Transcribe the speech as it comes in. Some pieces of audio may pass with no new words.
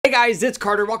Hey guys, it's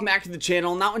Carter. Welcome back to the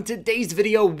channel. Now in today's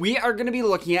video, we are going to be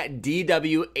looking at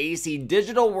DWAC,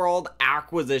 Digital World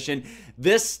Acquisition.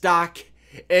 This stock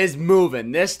is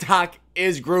moving. This stock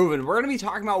is grooving. We're going to be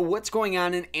talking about what's going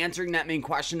on and answering that main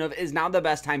question of, is now the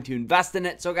best time to invest in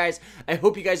it? So guys, I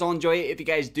hope you guys all enjoy it. If you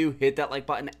guys do, hit that like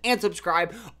button and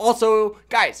subscribe. Also,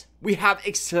 guys, we have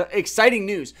exciting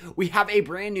news. We have a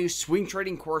brand new swing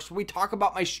trading course where we talk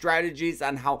about my strategies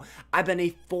on how I've been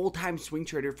a full-time swing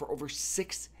trader for over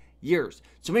 6 years.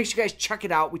 So make sure you guys check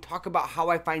it out. We talk about how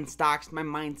I find stocks, my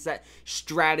mindset,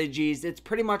 strategies. It's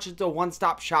a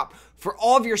one-stop shop for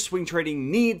all of your swing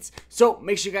trading needs. So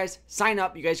make sure you guys sign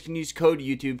up. You guys can use code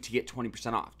YouTube to get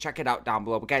 20% off. Check it out down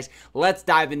below. But guys, let's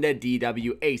dive into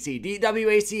DWAC.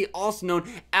 DWAC, also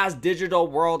known as Digital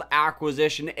World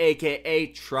Acquisition, aka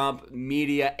Trump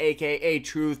Media, aka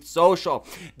Truth Social.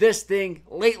 This thing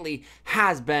lately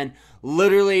has been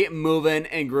literally moving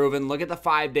and grooving. Look at the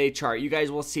 5-day chart. You guys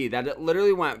will see that it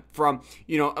literally went from,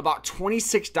 about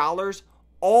 $26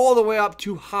 all the way up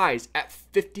to highs at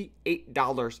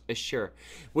 $58 a share,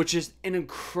 which is an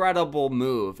incredible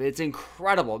move. It's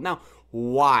incredible. Now,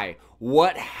 why?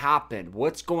 What happened?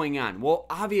 What's going on? Well,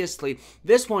 obviously,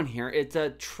 this one here, it's a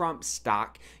Trump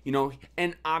stock,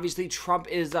 and obviously Trump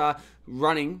is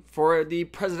running for the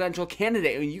presidential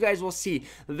candidate. And you guys will see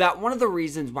that one of the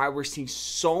reasons why we're seeing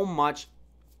so much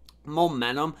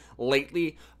momentum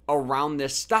lately around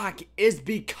this stock is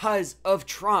because of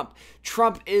Trump.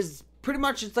 Trump is pretty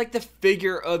much, it's like the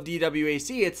figure of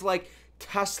DWAC. It's like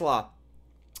Tesla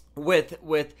with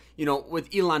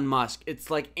Elon Musk. It's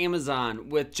like Amazon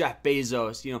with Jeff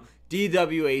Bezos.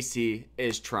 DWAC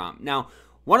is Trump. Now,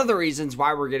 one of the reasons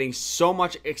why we're getting so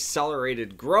much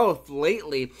accelerated growth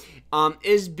lately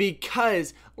is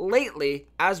because lately,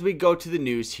 as we go to the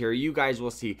news here, you guys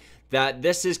will see that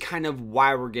this is kind of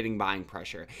why we're getting buying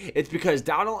pressure. It's because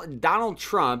Donald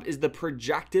Trump is the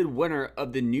projected winner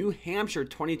of the New Hampshire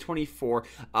 2024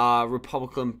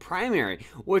 Republican primary,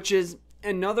 which is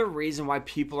another reason why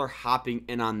people are hopping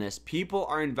in on this. People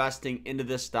are investing into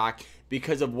this stock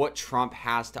because of what Trump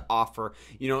has to offer.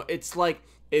 It's like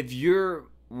if you're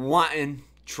wanting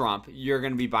Trump, you're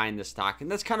going to be buying this stock. And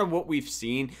that's kind of what we've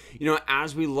seen.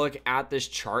 As we look at this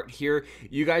chart here,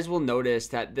 you guys will notice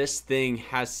that this thing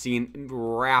has seen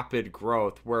rapid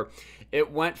growth where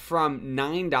it went from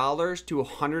 $9 to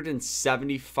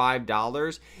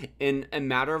 $175 in a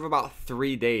matter of about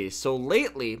 3 days. So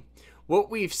lately, what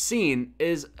we've seen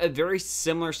is a very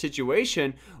similar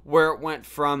situation where it went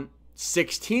from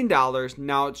 $16,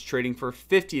 now it's trading for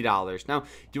 $50. Now,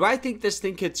 do I think this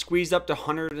thing could squeeze up to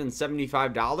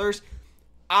 $175?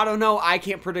 I don't know. I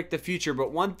can't predict the future,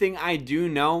 but one thing I do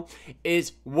know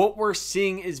is what we're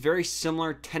seeing is very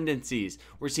similar tendencies.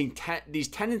 We're seeing these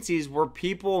tendencies where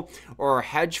people or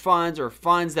hedge funds or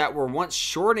funds that were once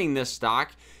shorting this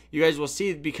stock, you guys will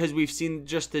see, because we've seen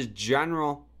just this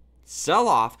general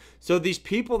sell-off. So these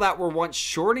people that were once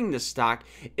shorting the stock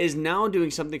is now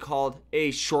doing something called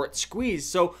a short squeeze.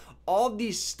 So all of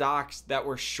these stocks that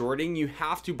were shorting, you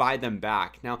have to buy them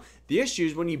back. Now, the issue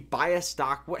is when you buy a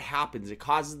stock, what happens? It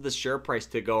causes the share price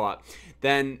to go up.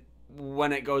 Then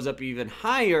when it goes up even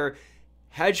higher,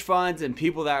 hedge funds and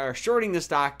people that are shorting the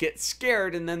stock get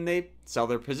scared and then they sell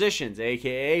their positions,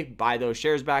 aka buy those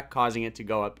shares back, causing it to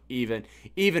go up even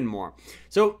more.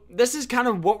 So this is kind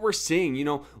of what we're seeing.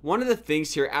 One of the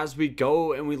things here as we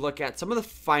go and we look at some of the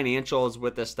financials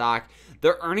with the stock,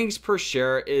 the earnings per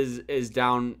share is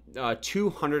down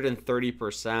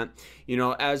 230%.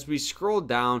 As we scroll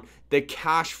down, the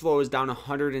cash flow is down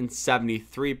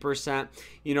 173%.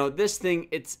 This thing,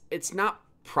 it's not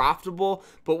profitable,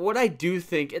 but what I do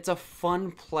think, it's a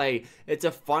fun play. It's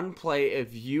a fun play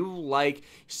if you like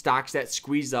stocks that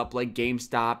squeeze up like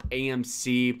GameStop,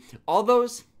 AMC, all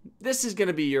those. This is going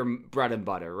to be your bread and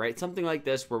butter, right? Something like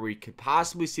this where we could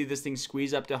possibly see this thing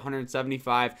squeeze up to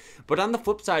 175. But on the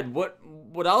flip side, what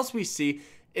else we see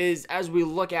is, as we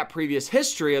look at previous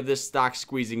history of this stock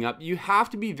squeezing up, you have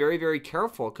to be very, very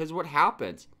careful, because what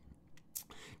happens?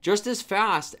 Just as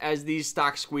fast as these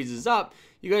stocks squeezes up,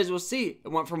 you guys will see it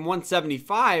went from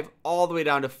 175 all the way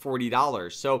down to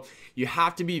 $40. So you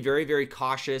have to be very, very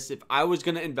cautious. If I was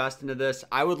going to invest into this,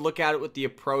 I would look at it with the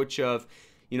approach of,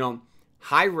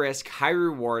 high risk, high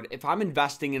reward. If I'm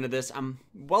investing into this, I'm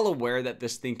well aware that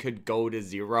this thing could go to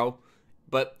zero.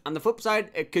 But on the flip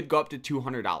side, it could go up to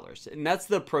 $200. And that's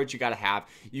the approach you got to have.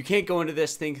 You can't go into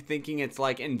this thing thinking it's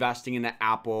like investing into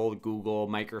Apple, Google,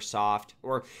 Microsoft,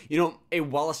 or, a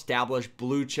well-established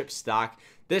blue chip stock.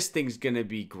 This thing's going to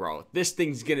be growth. This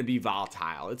thing's going to be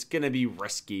volatile. It's going to be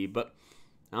risky. But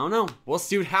I don't know. We'll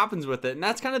see what happens with it. And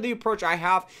that's kind of the approach I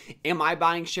have. Am I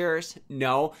buying shares?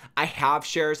 No. I have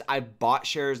shares. I bought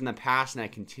shares in the past and I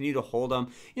continue to hold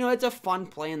them. You know, it's a fun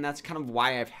play and that's kind of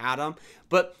why I've had them.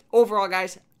 But overall,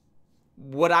 guys,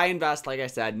 would I invest? Like I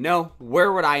said, no.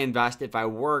 Where would I invest if I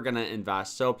were going to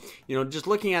invest? So, you know, just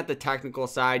looking at the technical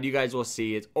side, you guys will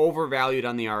see it's overvalued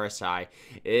on the RSI.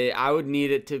 I would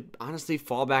need it to honestly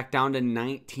fall back down to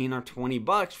 19 or 20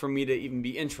 bucks for me to even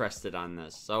be interested on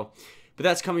this. So, but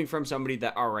that's coming from somebody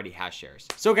that already has shares.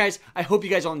 So guys, I hope you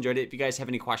guys all enjoyed it. If you guys have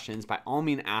any questions, by all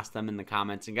means, ask them in the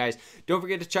comments. And guys, don't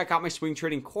forget to check out my swing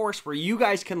trading course where you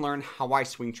guys can learn how I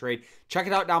swing trade. Check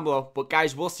it out down below. But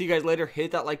guys, we'll see you guys later.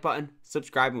 Hit that like button,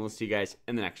 subscribe, and we'll see you guys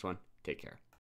in the next one. Take care.